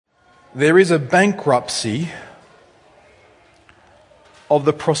there is a bankruptcy of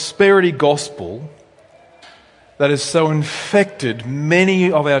the prosperity gospel that has so infected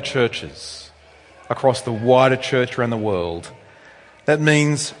many of our churches across the wider church around the world. That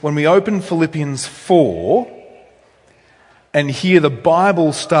means when we open Philippians 4 and hear the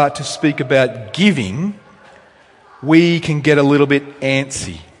Bible start to speak about giving, we can get a little bit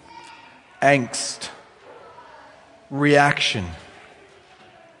antsy, angst, reaction.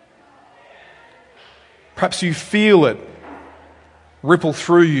 Perhaps you feel it ripple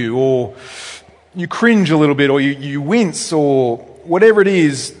through you, or you cringe a little bit, or you wince, or whatever it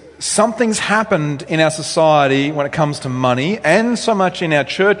is. Something's happened in our society when it comes to money, and so much in our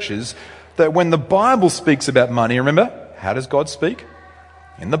churches, that when the Bible speaks about money, remember, how does God speak?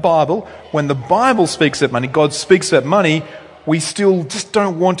 In the Bible. When the Bible speaks about money, God speaks about money, we still just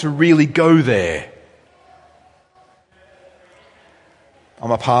don't want to really go there.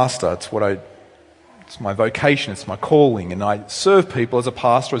 I'm a pastor. It's my vocation, it's my calling, and I serve people as a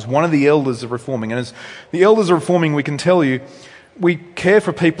pastor, as one of the elders of Reforming. And as the elders of Reforming, we can tell you, we care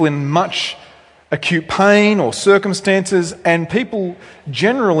for people in much acute pain or circumstances, and people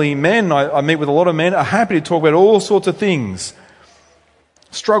generally, men, I meet with a lot of men, are happy to talk about all sorts of things,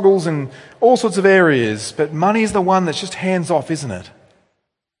 struggles in all sorts of areas, but money is the one that's just hands off, isn't it?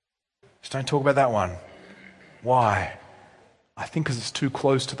 Just don't talk about that one. Why? I think because it's too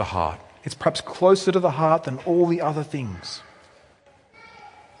close to the heart. It's perhaps closer to the heart than all the other things.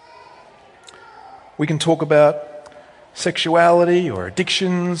 We can talk about sexuality or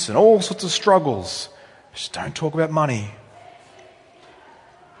addictions and all sorts of struggles. Just don't talk about money.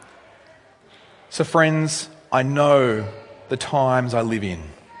 So friends, I know the times I live in.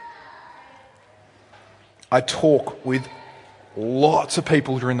 I talk with lots of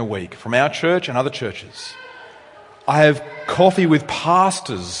people during the week from our church and other churches. I have coffee with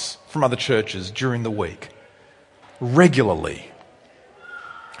pastors from other churches during the week, regularly.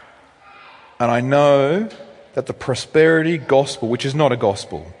 And I know that the prosperity gospel, which is not a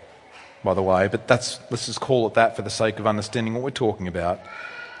gospel, by the way, but let's just call it that for the sake of understanding what we're talking about,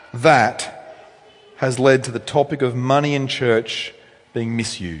 that has led to the topic of money in church being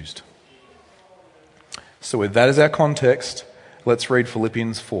misused. So with that as our context, let's read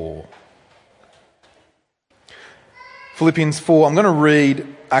Philippians 4. Philippians 4, I'm going to read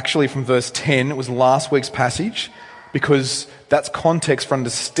actually from verse 10. It was last week's passage because that's context for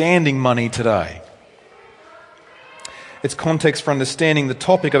understanding money today. It's context for understanding the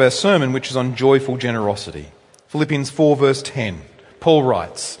topic of our sermon, which is on joyful generosity. Philippians 4 verse 10. Paul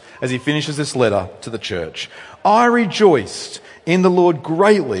writes, as he finishes this letter to the church, I rejoiced in the Lord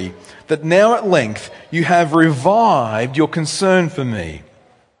greatly that now at length you have revived your concern for me.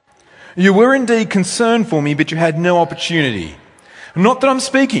 You were indeed concerned for me, but you had no opportunity. Not that I'm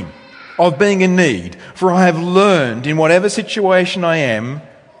speaking of being in need, for I have learned in whatever situation I am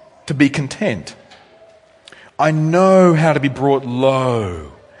to be content. I know how to be brought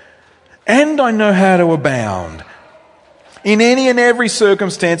low, and I know how to abound. In any and every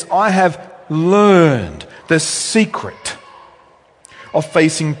circumstance, I have learned the secret of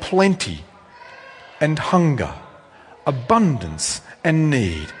facing plenty and hunger, abundance and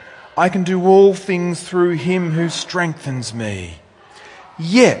need. I can do all things through him who strengthens me.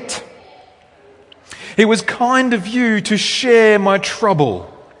 Yet, it was kind of you to share my trouble.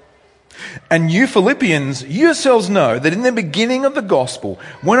 And you Philippians yourselves know that in the beginning of the gospel,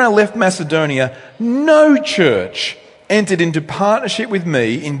 when I left Macedonia, no church entered into partnership with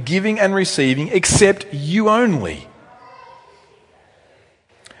me in giving and receiving except you only.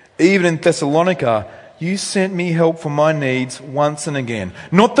 Even in Thessalonica, you sent me help for my needs once and again.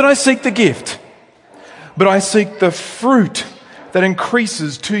 Not that I seek the gift, but I seek the fruit that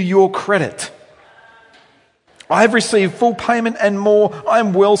increases to your credit. I have received full payment and more. I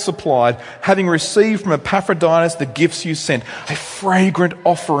am well supplied, having received from Epaphroditus the gifts you sent, a fragrant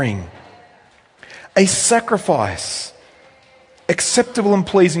offering, a sacrifice, acceptable and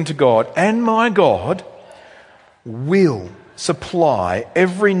pleasing to God. And my God will supply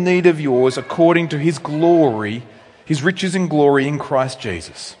every need of yours according to his glory, his riches and glory in Christ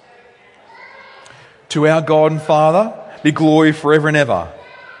Jesus. To our God and Father be glory forever and ever.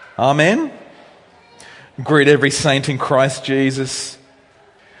 Amen. Greet every saint in Christ Jesus.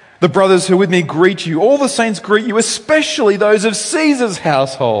 The brothers who are with me greet you. All the saints greet you, especially those of Caesar's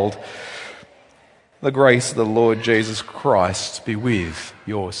household. The grace of the Lord Jesus Christ be with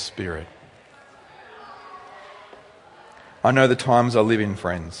your spirit. I know the times I live in,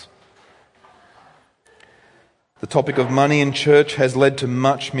 friends. The topic of money in church has led to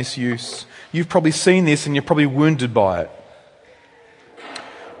much misuse. You've probably seen this and you're probably wounded by it.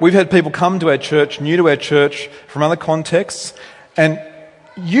 we've had people come to our church, new to our church, from other contexts, and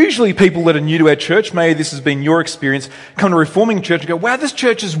usually people that are new to our church, maybe this has been your experience, come to a reforming church and go, wow, this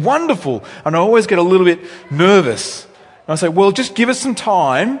church is wonderful. And I always get a little bit nervous. And I say, well, just give us some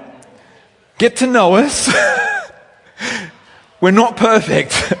time, get to know us. We're not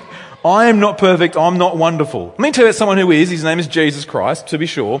perfect. I am not perfect. I'm not wonderful. Let me tell you about someone who is. His name is Jesus Christ, to be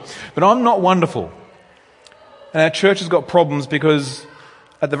sure. But I'm not wonderful. And our church has got problems because,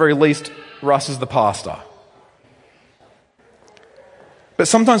 at the very least, Russ is the pastor. But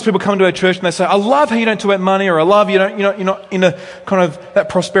sometimes people come to our church and they say, I love how you don't talk about money, or I love you're not in a kind of that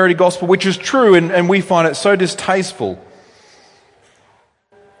prosperity gospel, which is true, and we find it so distasteful.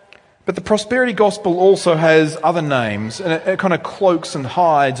 But the prosperity gospel also has other names, and it kind of cloaks and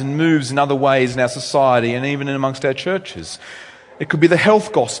hides and moves in other ways in our society and even in amongst our churches. It could be the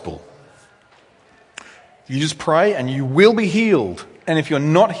health gospel. You just pray and you will be healed. And if you're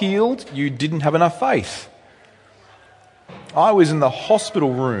not healed, you didn't have enough faith. I was in the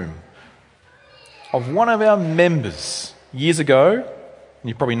hospital room of one of our members years ago, and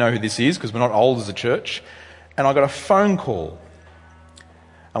you probably know who this is because we're not old as a church, and I got a phone call.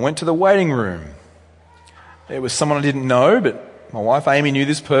 I went to the waiting room. It was someone I didn't know, but my wife Amy knew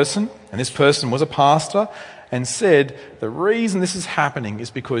this person, and this person was a pastor, and said, the reason this is happening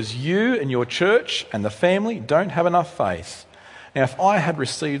is because you and your church and the family don't have enough faith. Now, if I had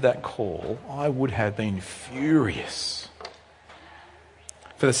received that call, I would have been furious.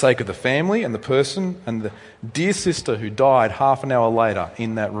 For the sake of the family and the person and the dear sister who died half an hour later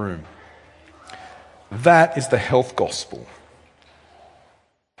in that room. That is the health gospel.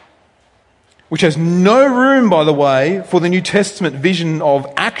 Which has no room, by the way, for the New Testament vision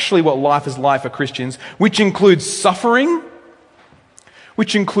of actually what life is like for Christians, which includes suffering,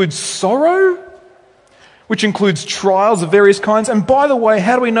 which includes sorrow, which includes trials of various kinds. And by the way,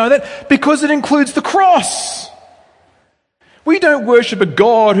 how do we know that? Because it includes the cross. We don't worship a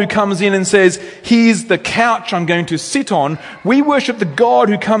God who comes in and says, here's the couch I'm going to sit on. We worship the God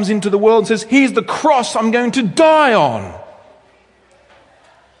who comes into the world and says, here's the cross I'm going to die on.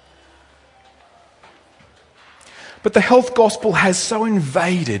 But the health gospel has so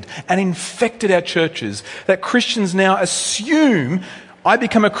invaded and infected our churches that Christians now assume, I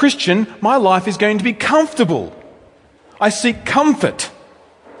become a Christian, my life is going to be comfortable. I seek comfort.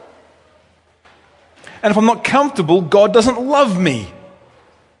 And if I'm not comfortable, God doesn't love me.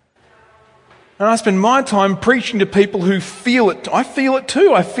 And I spend my time preaching to people who feel it. I feel it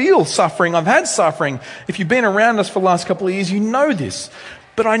too. I feel suffering. I've had suffering. If you've been around us for the last couple of years, you know this.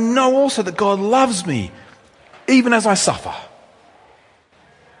 But I know also that God loves me, even as I suffer.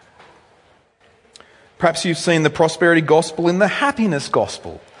 Perhaps you've seen the prosperity gospel in the happiness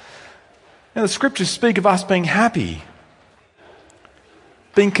gospel. Now, the scriptures speak of us being happy,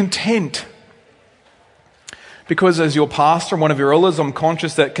 being content. Because as your pastor and one of your elders, I'm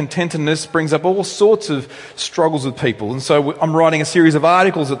conscious that contentedness brings up all sorts of struggles with people. And so I'm writing a series of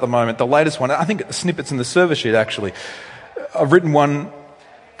articles at the moment. The latest one, I think the snippet's in the service sheet actually. I've written one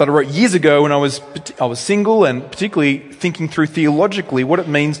that I wrote years ago when I was single, and particularly thinking through theologically what it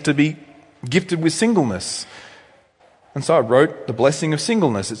means to be gifted with singleness. And so I wrote The Blessing of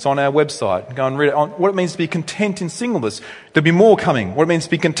Singleness. It's on our website. Go and read it on what it means to be content in singleness. There'll be more coming. What it means to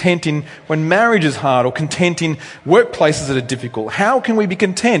be content in when marriage is hard, or content in workplaces that are difficult. How can we be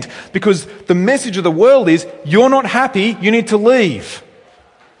content? Because the message of the world is, you're not happy, you need to leave.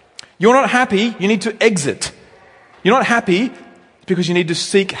 You're not happy, you need to exit. You're not happy because you need to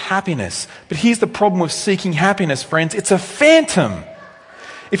seek happiness. But here's the problem with seeking happiness, friends. It's a phantom.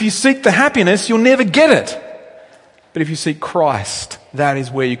 If you seek the happiness, you'll never get it. But if you seek Christ, that is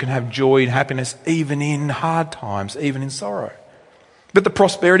where you can have joy and happiness, even in hard times, even in sorrow. But the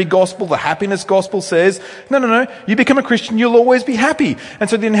prosperity gospel, the happiness gospel says, no, you become a Christian, you'll always be happy. And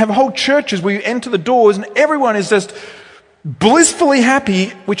so then have whole churches where you enter the doors and everyone is just blissfully happy,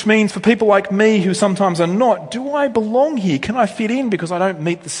 which means for people like me who sometimes are not, do I belong here? Can I fit in because I don't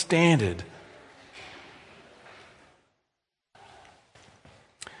meet the standard?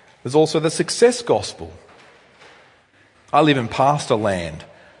 There's also the success gospel. I live in pastor land.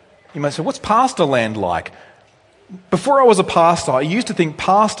 You may say, what's pastor land like? Before I was a pastor, I used to think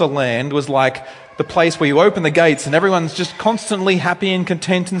pastor land was like the place where you open the gates and everyone's just constantly happy and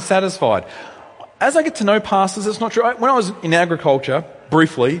content and satisfied. As I get to know pastors, it's not true. When I was in agriculture,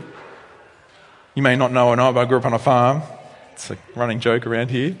 briefly, you may not know or know, but I grew up on a farm. It's a running joke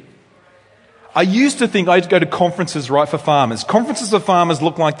around here. I used to think I'd go to conferences right for farmers. Conferences for farmers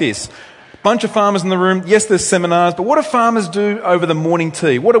look like this. Bunch of farmers in the room. Yes, there's seminars, but what do farmers do over the morning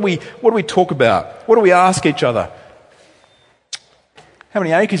tea? What do we talk about? What do we ask each other? How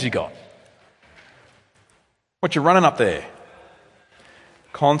many acres you got? What you running up there?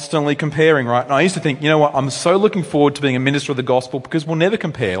 Constantly comparing, right? And I used to think, you know what, I'm so looking forward to being a minister of the gospel because we'll never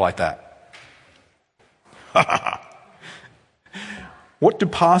compare like that. What do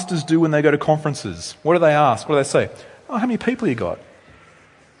pastors do when they go to conferences? What do they ask? What do they say? Oh, how many people you got?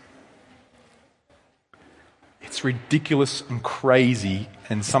 It's ridiculous and crazy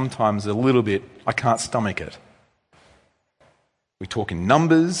and sometimes a little bit, I can't stomach it. We talk in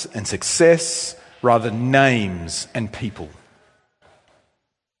numbers and success rather than names and people.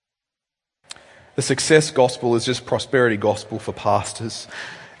 The success gospel is just prosperity gospel for pastors.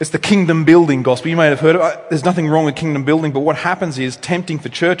 It's the kingdom building gospel. You may have heard of it. There's nothing wrong with kingdom building, but what happens is, tempting for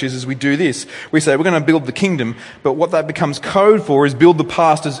churches is we do this. We say we're going to build the kingdom, but what that becomes code for is build the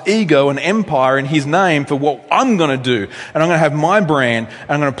pastor's ego and empire in his name for what I'm going to do. And I'm going to have my brand,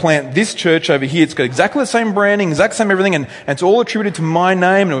 and I'm going to plant this church over here. It's got exactly the same branding, exactly the same everything, and it's all attributed to my name,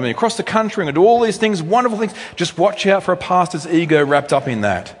 and we're going to be across the country, and we're going to do all these things, wonderful things. Just watch out for a pastor's ego wrapped up in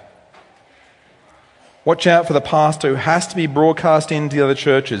that. Watch out for the pastor who has to be broadcast into the other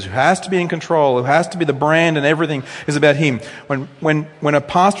churches, who has to be in control, who has to be the brand and everything is about him. When a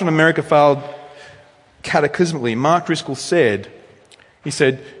pastor in America failed cataclysmically, Mark Driscoll said, you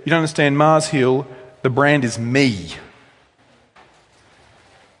don't understand, Mars Hill, the brand is me.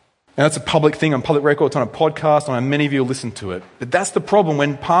 And that's a public thing on public record, it's on a podcast, and many of you will listen to it. But that's the problem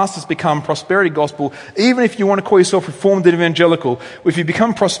when pastors become prosperity gospel. Even if you want to call yourself reformed and evangelical, if you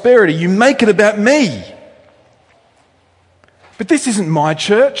become prosperity, you make it about me. But this isn't my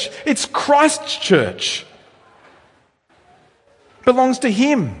church, it's Christ's church. It belongs to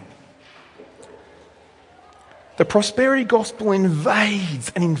him. The prosperity gospel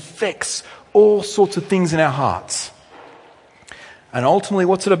invades and infects all sorts of things in our hearts. And ultimately,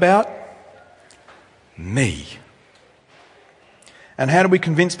 what's it about? Me. And how do we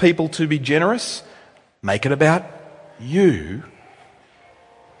convince people to be generous? Make it about you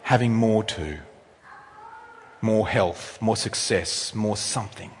having more too. More health, more success, more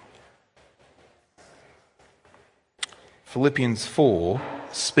something. Philippians 4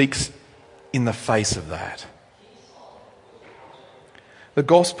 speaks in the face of that. The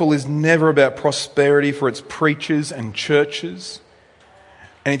gospel is never about prosperity for its preachers and churches.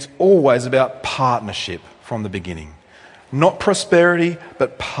 And it's always about partnership from the beginning. Not prosperity,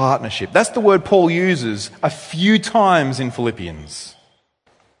 but partnership. That's the word Paul uses a few times in Philippians.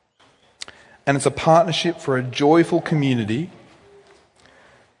 And it's a partnership for a joyful community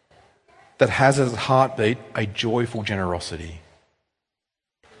that has as a heartbeat a joyful generosity.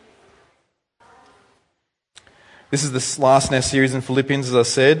 This is the last in our series in Philippians, as I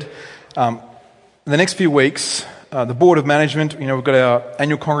said. In the next few weeks, the Board of Management, we've got our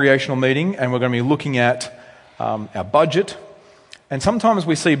annual congregational meeting, and we're going to be looking at our budget. And sometimes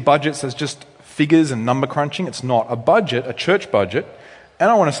we see budgets as just figures and number crunching. It's not. A budget, a church budget, and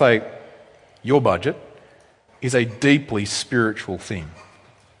I want to say your budget, is a deeply spiritual thing.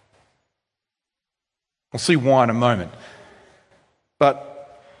 We'll see why in a moment.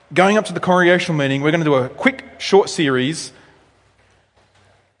 But going up to the congregational meeting, we're going to do a quick, short series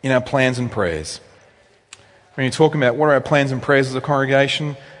in our plans and prayers. When you're talking about what are our plans and prayers as a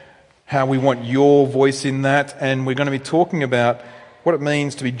congregation, how we want your voice in that, and we're going to be talking about what it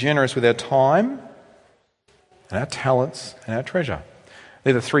means to be generous with our time and our talents and our treasure.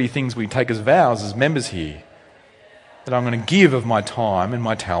 They're the three things we take as vows as members here, that I'm going to give of my time and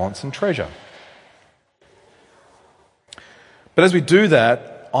my talents and treasure. But as we do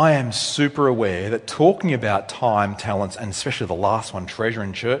that, I am super aware that talking about time, talents, and especially the last one, treasure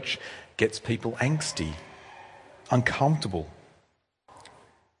in church, gets people angsty, uncomfortable.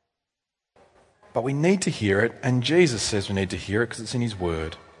 But we need to hear it, and Jesus says we need to hear it because it's in his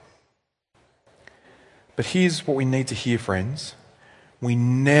word. But here's what we need to hear, friends. We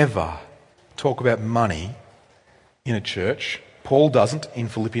never talk about money in a church. Paul doesn't in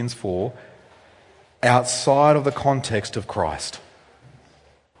Philippians 4, outside of the context of Christ.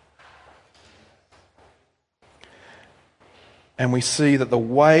 And we see that the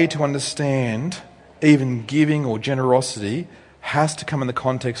way to understand even giving or generosity has to come in the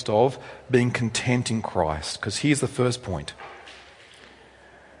context of being content in Christ. Because here's the first point.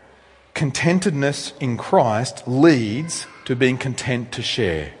 Contentedness in Christ leads to being content to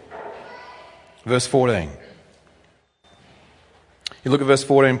share. Verse 14. You look at verse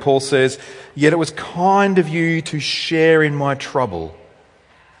 14, Paul says, "Yet it was kind of you to share in my trouble."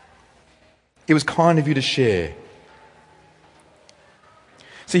 It was kind of you to share.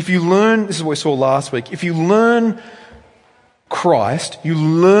 See, if you learn, this is what we saw last week, if you learn Christ, you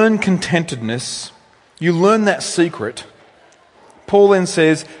learn contentedness, you learn that secret, Paul then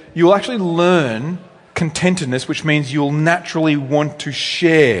says, you'll actually learn contentedness, which means you'll naturally want to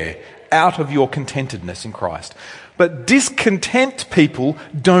share out of your contentedness in Christ. But discontent people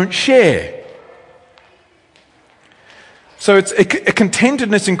don't share. So it's a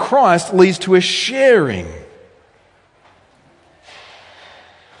contentedness in Christ leads to a sharing.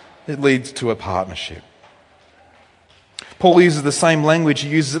 It leads to a partnership. Paul uses the same language he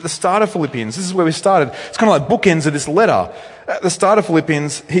uses at the start of Philippians. This is where we started. It's kind of like bookends of this letter. At the start of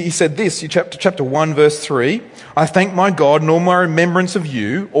Philippians, he said this, chapter 1, verse 3, I thank my God in all my remembrance of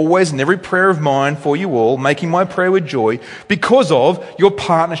you, always in every prayer of mine for you all, making my prayer with joy, because of your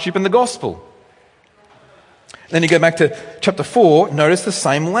partnership in the gospel. Then you go back to chapter 4, notice the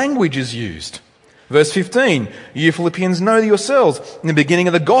same language is used. Verse 15, you Philippians know yourselves, in the beginning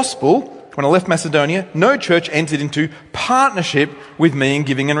of the gospel, when I left Macedonia, no church entered into partnership with me in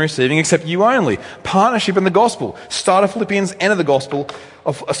giving and receiving except you only. Partnership in the gospel. Start of Philippians, end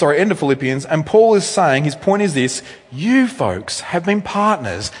of Philippians. And Paul is saying, his point is this, you folks have been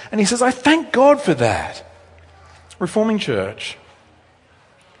partners. And he says, I thank God for that. Reforming Church,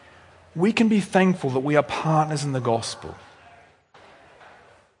 we can be thankful that we are partners in the gospel.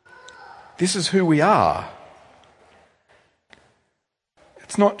 This is who we are.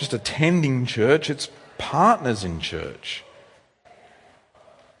 It's not just attending church, it's partners in church.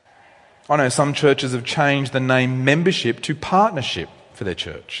 I know some churches have changed the name membership to partnership for their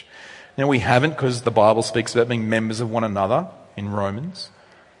church. Now we haven't, because the Bible speaks about being members of one another in Romans.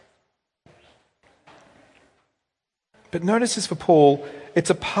 But notice this for Paul, it's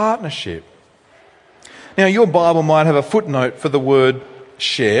a partnership. Now your Bible might have a footnote for the word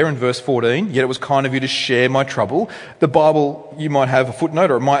share in verse 14, yet it was kind of you to share my trouble. The Bible, you might have a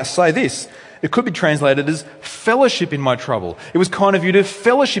footnote, or it might say this. It could be translated as fellowship in my trouble. It was kind of you to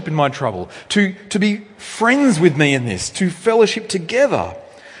fellowship in my trouble, to be friends with me in this, to fellowship together.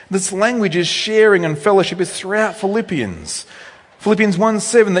 This language is sharing and fellowship is throughout Philippians. Philippians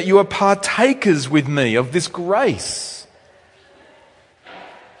 1:7, that you are partakers with me of this grace.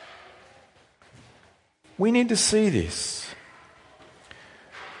 We need to see this.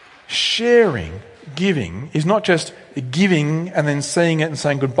 Sharing, giving, is not just giving and then seeing it and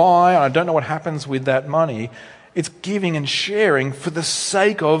saying goodbye, and I don't know what happens with that money. It's giving and sharing for the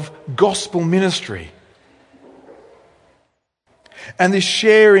sake of gospel ministry. And this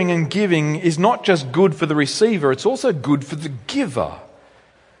sharing and giving is not just good for the receiver, it's also good for the giver.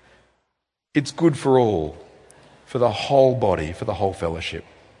 It's good for all, for the whole body, for the whole fellowship.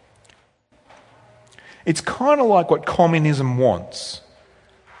 It's kind of like what communism wants,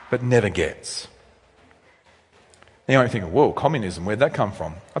 but never gets. Now you're thinking, whoa, communism, where'd that come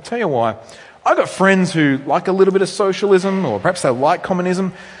from? I'll tell you why. I've got friends who like a little bit of socialism, or perhaps they like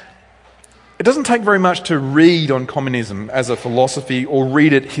communism. It doesn't take very much to read on communism as a philosophy or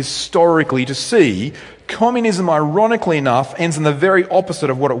read it historically to see communism, ironically enough, ends in the very opposite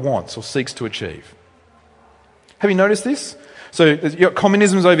of what it wants or seeks to achieve. Have you noticed this? So you've got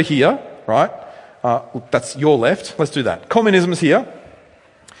communism's over here, right? That's your left. Let's do that. Communism's here.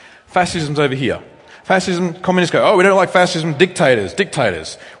 Fascism's over here. Fascism, communists go, oh, we don't like fascism,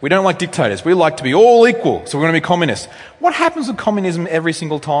 dictators. We don't like dictators. We like to be all equal, so we're going to be communists. What happens with communism every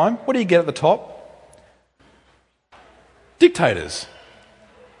single time? What do you get at the top? Dictators.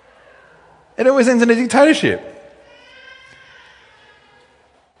 It always ends in a dictatorship.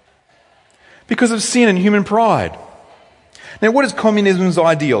 Because of sin and human pride. Now, what is communism's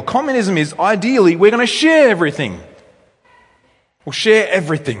ideal? Communism is, ideally, we're going to share everything. We'll share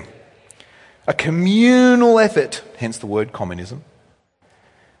everything. A communal effort, hence the word communism.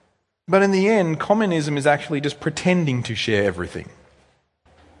 But in the end, communism is actually just pretending to share everything.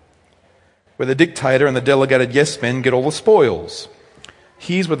 Where the dictator and the delegated yes men get all the spoils.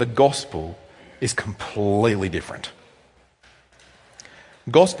 Here's where the gospel is completely different.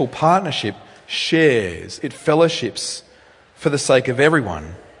 Gospel partnership shares, it fellowships for the sake of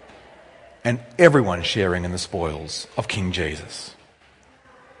everyone, and everyone sharing in the spoils of King Jesus.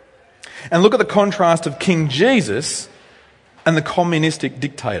 And look at the contrast of King Jesus and the communistic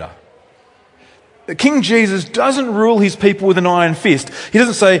dictator. King Jesus doesn't rule his people with an iron fist. He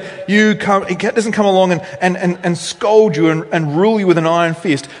doesn't say, he doesn't come along and scold you and rule you with an iron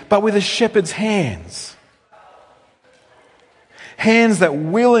fist, but with a shepherd's hands. Hands that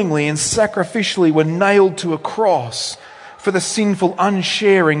willingly and sacrificially were nailed to a cross for the sinful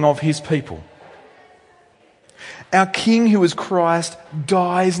unsharing of his people. Our King, who is Christ,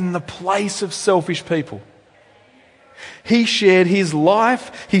 dies in the place of selfish people. He shared his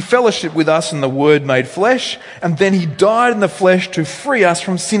life, he fellowshiped with us in the Word made flesh, and then he died in the flesh to free us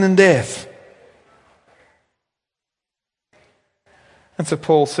from sin and death. And so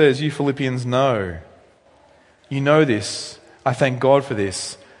Paul says, you Philippians know. You know this. I thank God for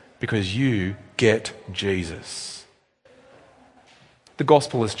this because you get Jesus. The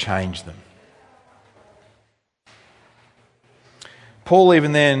gospel has changed them. Paul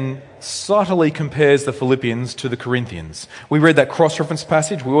even then subtly compares the Philippians to the Corinthians. We read that cross-reference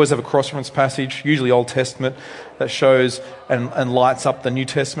passage. We always have a cross-reference passage, usually Old Testament, that shows and lights up the New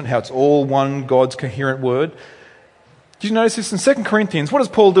Testament, how it's all one God's coherent word. Did you notice this in 2 Corinthians? What does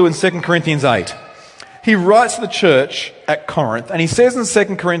Paul do in 2 Corinthians 8? He writes to the church at Corinth, and he says in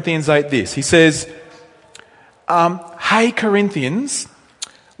 2 Corinthians 8 this. He says, hey Corinthians,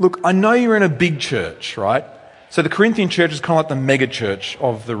 look, I know you're in a big church, right? So the Corinthian church is kind of like the mega church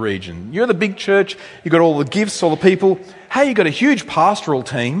of the region. You're the big church, you've got all the gifts, all the people. Hey, you've got a huge pastoral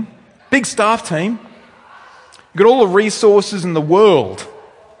team, big staff team. You've got all the resources in the world,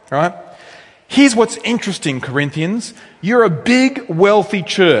 right? Here's what's interesting, Corinthians. You're a big, wealthy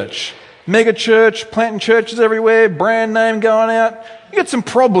church. Mega church, planting churches everywhere, brand name going out. You got some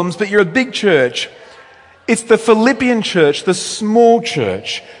problems, but you're a big church. It's the Philippian church, the small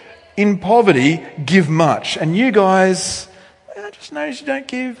church. In poverty, give much. And you guys, I just noticed you don't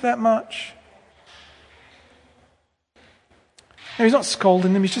give that much. Now, he's not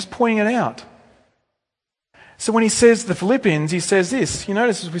scolding them, he's just pointing it out. So when he says the Philippians, he says this. You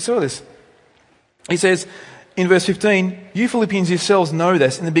notice as we saw this. He says in verse 15, you Philippians yourselves know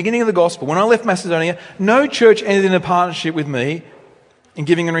this. In the beginning of the gospel, when I left Macedonia, no church entered into partnership with me in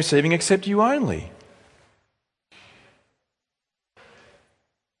giving and receiving except you only.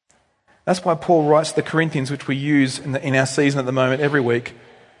 That's why Paul writes to the Corinthians, which we use in our season at the moment every week.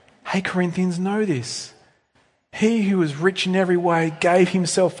 Hey, Corinthians, know this. He who is rich in every way gave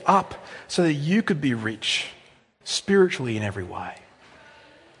himself up so that you could be rich spiritually in every way.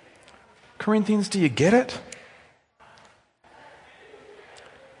 Corinthians, do you get it?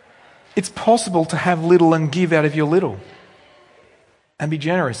 It's possible to have little and give out of your little and be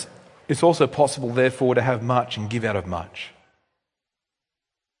generous. It's also possible, therefore, to have much and give out of much.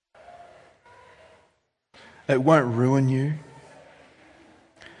 It won't ruin you.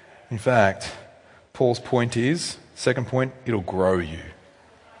 In fact, Paul's point is, second point, it'll grow you.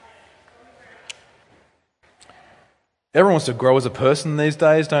 Everyone wants to grow as a person these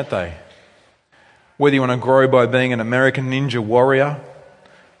days, don't they? Whether you want to grow by being an American Ninja warrior,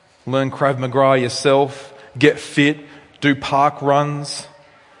 learn Krav Maga yourself, get fit, do park runs,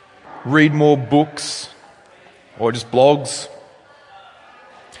 read more books, or just blogs.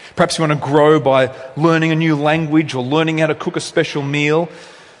 Perhaps you want to grow by learning a new language or learning how to cook a special meal.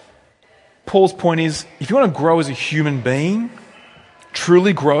 Paul's point is, if you want to grow as a human being,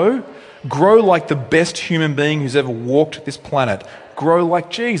 truly grow like the best human being who's ever walked this planet. Grow like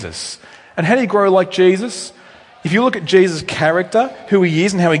Jesus. And how do you grow like Jesus? If you look at Jesus' character, who he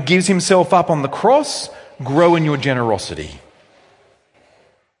is and how he gives himself up on the cross, grow in your generosity.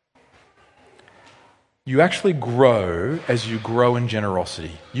 You actually grow as you grow in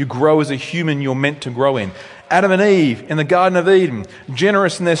generosity. You grow as a human you're meant to grow in. Adam and Eve in the Garden of Eden,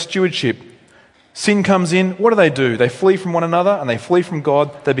 generous in their stewardship. Sin comes in, what do? They flee from one another and they flee from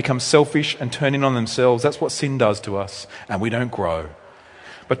God. They become selfish and turn in on themselves. That's what sin does to us, and we don't grow.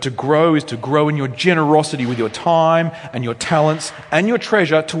 But to grow is to grow in your generosity with your time and your talents and your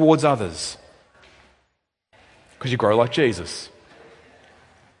treasure towards others. Because you grow like Jesus.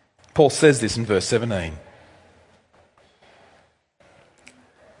 Paul says this in verse 17.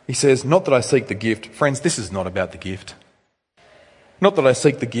 He says, not that I seek the gift. Friends, this is not about the gift. Not that I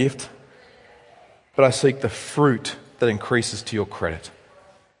seek the gift, but I seek the fruit that increases to your credit.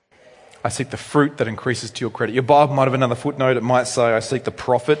 I seek the fruit that increases to your credit. Your Bible might have another footnote. It might say, I seek the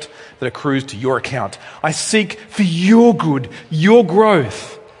profit that accrues to your account. I seek for your good, your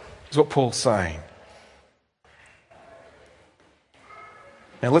growth, is what Paul's saying.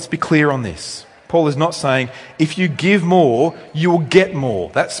 Now let's be clear on this. Paul is not saying, if you give more, you will get more.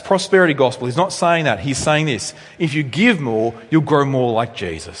 That's prosperity gospel. He's not saying that. He's saying this. If you give more, you'll grow more like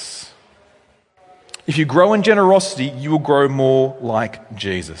Jesus. If you grow in generosity, you will grow more like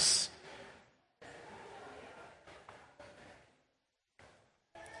Jesus.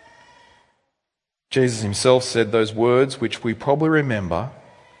 Jesus himself said those words, which we probably remember.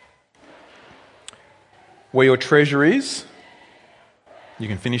 Where your treasure is, you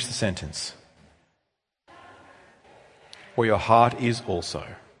can finish the sentence. Where your heart is also.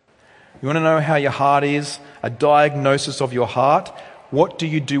 You want to know how your heart is? A diagnosis of your heart. What do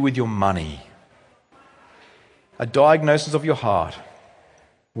you do with your money? A diagnosis of your heart.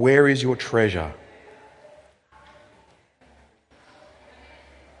 Where is your treasure?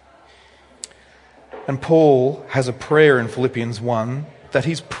 And Paul has a prayer in Philippians 1 that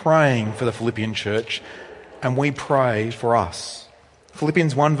he's praying for the Philippian church, and we pray for us.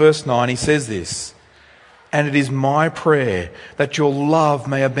 Philippians 1 verse 9, he says this, "And it is my prayer that your love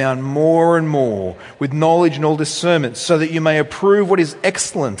may abound more and more with knowledge and all discernment, so that you may approve what is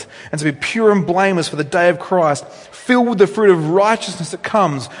excellent, and to be pure and blameless for the day of Christ, filled with the fruit of righteousness that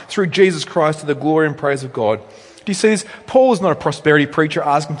comes through Jesus Christ to the glory and praise of God." Do you see this? Paul is not a prosperity preacher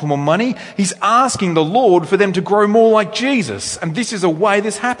asking for more money. He's asking the Lord for them to grow more like Jesus. And this is a way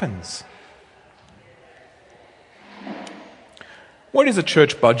this happens. What is a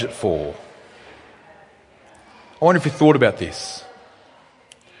church budget for? I wonder if you thought about this.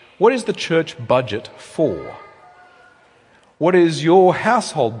 What is the church budget for? What is your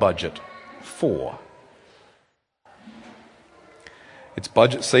household budget for? It's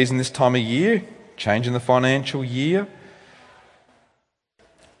budget season this time of year. Change in the financial year.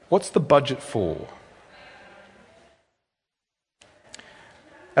 What's the budget for?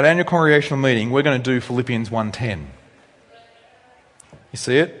 At our annual congregational meeting, we're going to do Philippians 1:10. You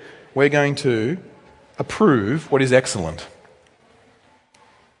see it? We're going to approve what is excellent.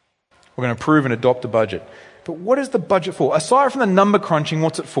 We're going to approve and adopt a budget. But what is the budget for? Aside from the number crunching,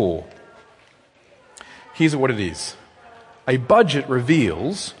 what's it for? Here's what it is. A budget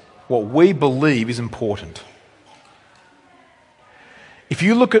reveals what we believe is important. If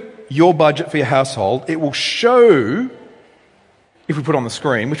you look at your budget for your household, it will show, if we put it on the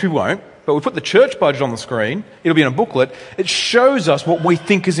screen, which we won't, but we put the church budget on the screen, it'll be in a booklet, it shows us what we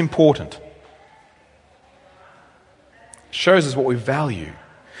think is important. It shows us what we value.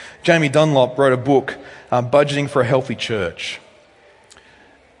 Jamie Dunlop wrote a book, Budgeting for a Healthy Church.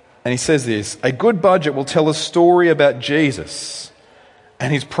 And he says this, "A good budget will tell a story about Jesus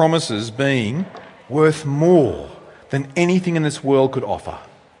and his promises being worth more than anything in this world could offer."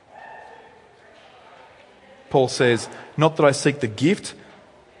 Paul says, "Not that I seek the gift,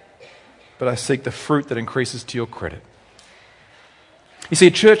 but I seek the fruit that increases to your credit." You see,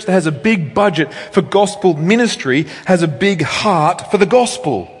 a church that has a big budget for gospel ministry has a big heart for the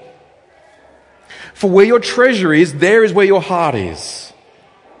gospel. For where your treasure is, there is where your heart is.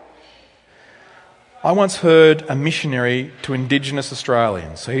 I once heard a missionary to Indigenous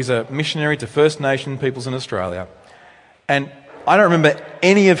Australians. So he's a missionary to First Nation peoples in Australia. And I don't remember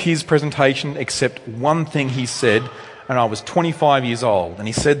any of his presentation except one thing he said, and I was 25 years old. And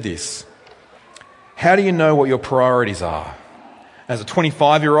he said this, "How do you know what your priorities are?" As a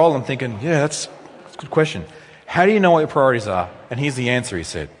 25-year-old, I'm thinking, yeah, that's a good question. How do you know what your priorities are? And here's the answer, he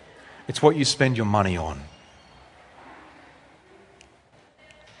said. It's what you spend your money on.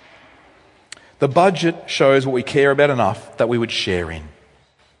 The budget shows what we care about enough that we would share in.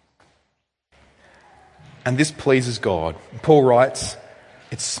 And this pleases God. Paul writes,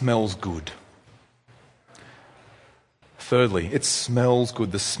 it smells good. Thirdly, it smells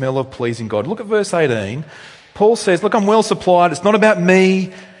good, the smell of pleasing God. Look at verse 18. Paul says, look, I'm well supplied. It's not about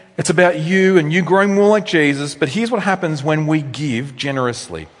me. It's about you and you growing more like Jesus. But here's what happens when we give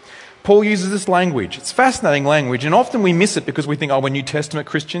generously. Paul uses this language. It's fascinating language, and often we miss it because we think, oh, we're New Testament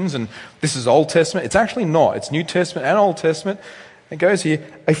Christians and this is Old Testament. It's actually not. It's New Testament and Old Testament. It goes here,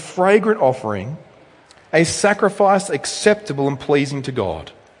 a fragrant offering, a sacrifice acceptable and pleasing to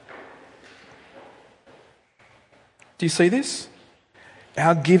God. Do you see this?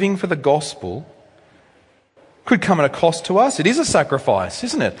 Our giving for the gospel could come at a cost to us. It is a sacrifice,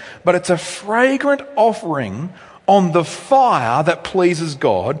 isn't it? But it's a fragrant offering on the fire that pleases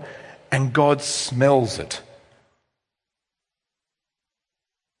God, and God smells it.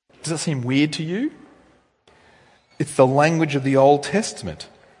 Does that seem weird to you? It's the language of the Old Testament.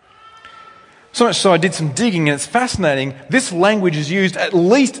 So much so I did some digging, and it's fascinating. This language is used at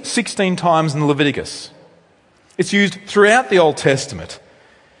least 16 times in Leviticus. It's used throughout the Old Testament.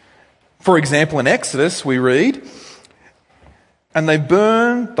 For example, in Exodus we read, "And they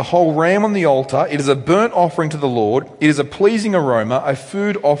burn the whole ram on the altar. It is a burnt offering to the Lord. It is a pleasing aroma, a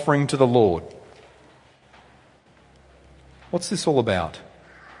food offering to the Lord." What's this all about?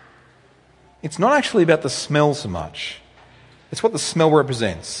 It's not actually about the smell so much. It's what the smell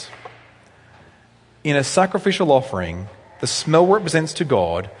represents. In a sacrificial offering, the smell represents to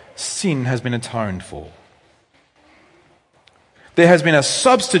God sin has been atoned for. There has been a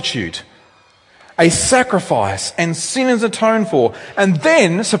substitute, a sacrifice, and sin is atoned for. And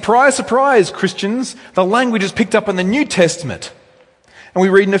then, surprise, surprise, Christians, the language is picked up in the New Testament. And we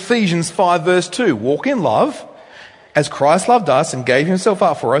read in Ephesians 5 verse 2, "Walk in love, as Christ loved us and gave himself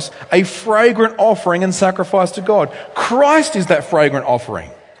up for us, a fragrant offering and sacrifice to God." Christ is that fragrant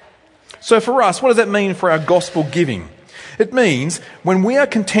offering. So for us, what does that mean for our gospel giving? It means when we are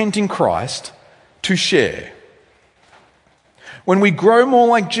content in Christ, to share. When we grow more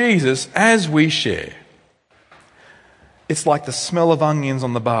like Jesus as we share, it's like the smell of onions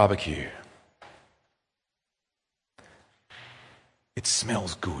on the barbecue. It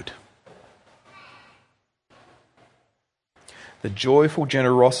smells good. The joyful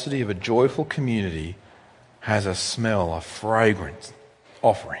generosity of a joyful community has a smell, a fragrance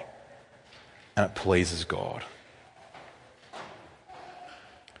offering, and it pleases God.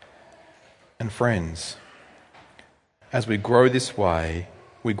 And friends, as we grow this way,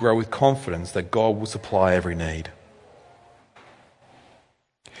 we grow with confidence that God will supply every need.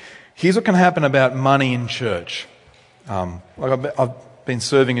 Here's what can happen about money in church. I've been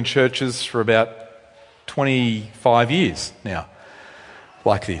serving in churches for about 25 years now,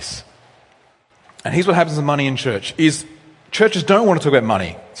 like this. And here's what happens with money in church, is churches don't want to talk about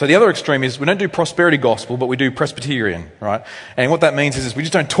money. So the other extreme is we don't do prosperity gospel, but we do Presbyterian, right? And what that means is we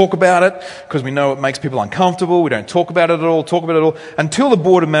just don't talk about it because we know it makes people uncomfortable. We don't talk about it at all, until the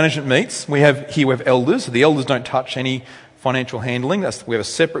board of management meets. We have elders. So the elders don't touch any financial handling. We have a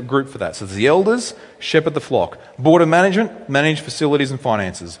separate group for that. So there's the elders, shepherd the flock. Board of management, manage facilities and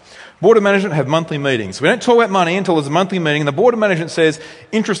finances. Board of management have monthly meetings. We don't talk about money until there's a monthly meeting. And the board of management says,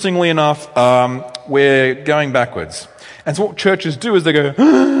 interestingly enough, we're going backwards. And so what churches do is they go,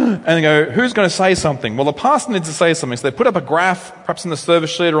 and they go, who's going to say something? Well, the pastor needs to say something. So they put up a graph, perhaps in the service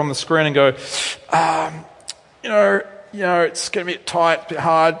sheet or on the screen, and go, it's going to be tight, a bit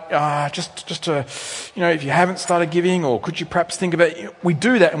hard, just to, if you haven't started giving, or could you perhaps think about it? We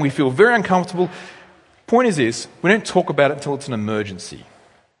do that and we feel very uncomfortable. Point is this, we don't talk about it until it's an emergency.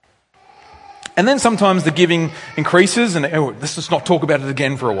 And then sometimes the giving increases and let's just not talk about it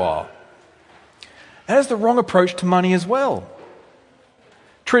again for a while. That is the wrong approach to money as well.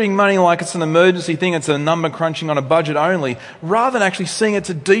 Treating money like it's an emergency thing, it's a number crunching on a budget only, rather than actually seeing it's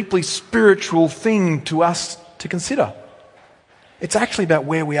a deeply spiritual thing to us to consider. It's actually about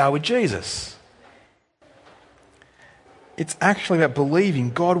where we are with Jesus. It's actually about believing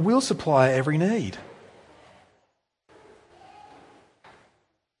God will supply every need.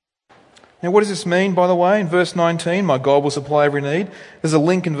 Now, what does this mean, by the way? In verse 19, my God will supply every need. There's a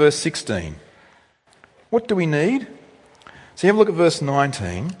link in verse 16. What do we need? So you have a look at verse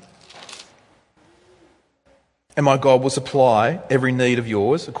 19. And my God will supply every need of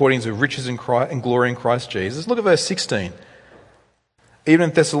yours according to riches and glory in Christ Jesus. Look at verse 16. Even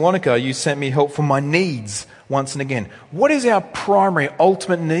in Thessalonica, you sent me help for my needs once and again. What is our primary,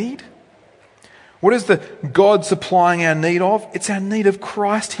 ultimate need? What is the God supplying our need of? It's our need of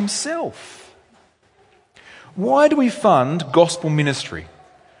Christ himself. Why do we fund gospel ministry?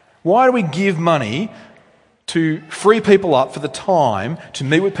 Why do we give money to free people up for the time to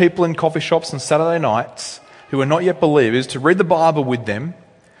meet with people in coffee shops on Saturday nights who are not yet believers, to read the Bible with them,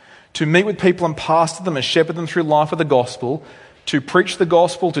 to meet with people and pastor them and shepherd them through life of the gospel, to preach the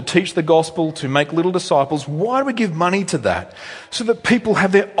gospel, to teach the gospel, to make little disciples? Why do we give money to that? So that people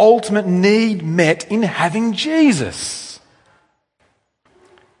have their ultimate need met in having Jesus.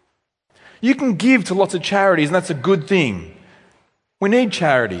 You can give to lots of charities and that's a good thing. We need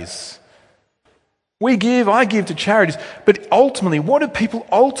charities. I give to charities, but ultimately, what do people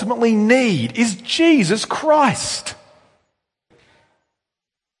ultimately need is Jesus Christ.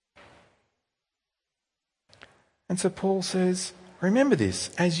 And so Paul says, remember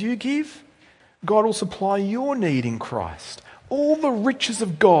this, as you give, God will supply your need in Christ. All the riches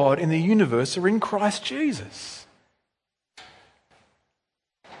of God in the universe are in Christ Jesus.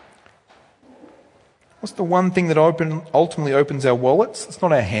 What's the one thing that ultimately opens our wallets? It's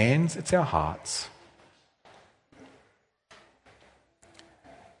not our hands, it's our hearts.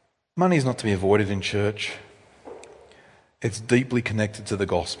 Money is not to be avoided in church. It's deeply connected to the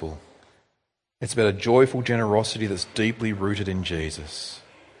gospel. It's about a joyful generosity that's deeply rooted in Jesus.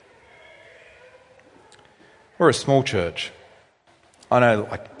 We're a small church. I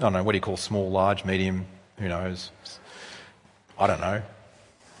don't know, what do you call small, large, medium? Who knows? I don't know.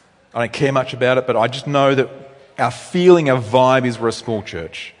 I don't care much about it, but I just know that our feeling, our vibe is we're a small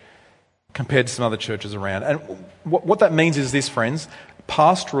church compared to some other churches around. And what that means is this, friends.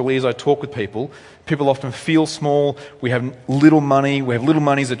 Pastorally, as I talk with people often feel small, we have little money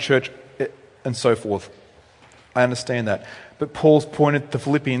as a church, and so forth. I understand that. But Paul's point at the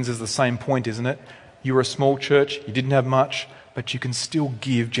Philippians is the same point, isn't it? You were a small church, you didn't have much, but you can still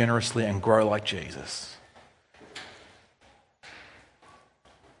give generously and grow like Jesus.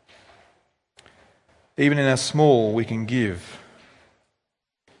 Even in our small, we can give.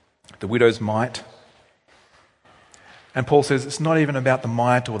 The widow's mite. And Paul says it's not even about the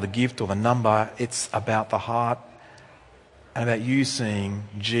mite or the gift or the number, it's about the heart. and about you seeing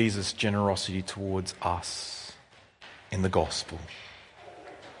Jesus' generosity towards us in the gospel.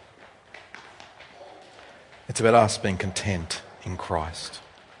 It's about us being content in Christ.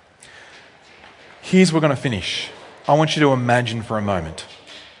 Here's where we're going to finish. I want you to imagine for a moment.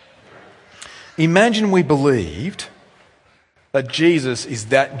 Imagine we believed that Jesus is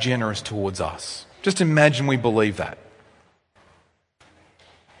that generous towards us. Just imagine we believe that.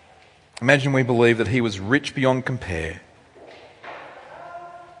 Imagine we believe that he was rich beyond compare,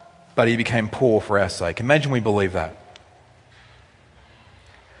 but he became poor for our sake. Imagine we believe that.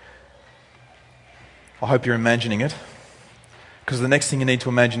 I hope you're imagining it, because the next thing you need to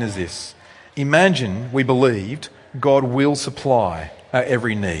imagine is this. Imagine we believed God will supply our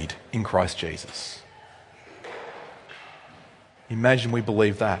every need in Christ Jesus. Imagine we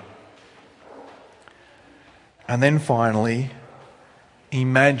believe that. And then finally,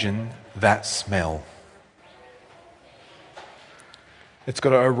 imagine that smell. It's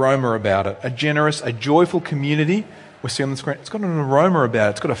got an aroma about it. A generous, a joyful community. We see on the screen, it's got an aroma about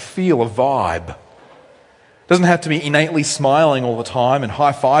it. It's got a feel, a vibe. It doesn't have to be innately smiling all the time and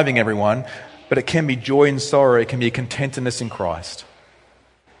high-fiving everyone, but it can be joy and sorrow. It can be a contentedness in Christ.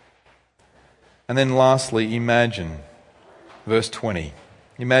 And then lastly, imagine verse 20.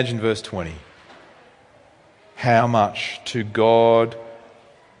 Imagine verse 20. How much to God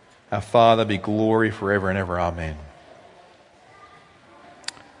our Father be glory forever and ever. Amen.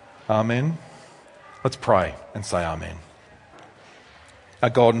 Amen. Let's pray and say amen. Our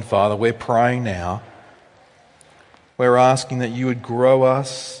God and Father, we're praying now. We're asking that you would grow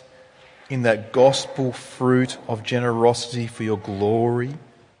us in that gospel fruit of generosity for your glory.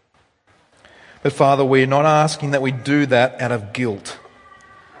 But Father, we're not asking that we do that out of guilt.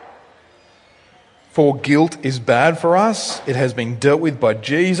 For guilt is bad for us. It has been dealt with by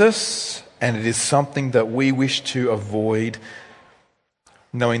Jesus, and it is something that we wish to avoid,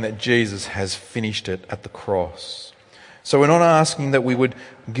 knowing that Jesus has finished it at the cross. So we're not asking that we would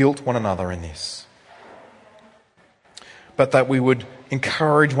guilt one another in this, but that we would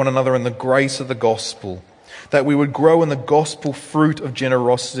encourage one another in the grace of the gospel, that we would grow in the gospel fruit of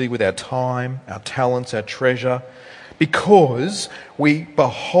generosity with our time, our talents, our treasure, because we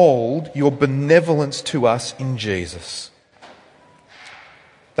behold your benevolence to us in Jesus.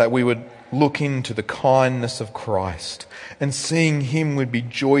 That we would look into the kindness of Christ, and seeing him would be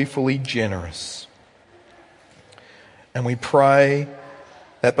joyfully generous. And we pray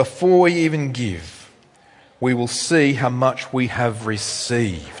that before we even give, we will see how much we have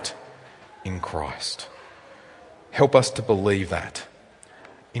received in Christ. Help us to believe that.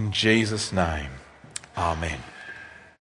 In Jesus' name, amen.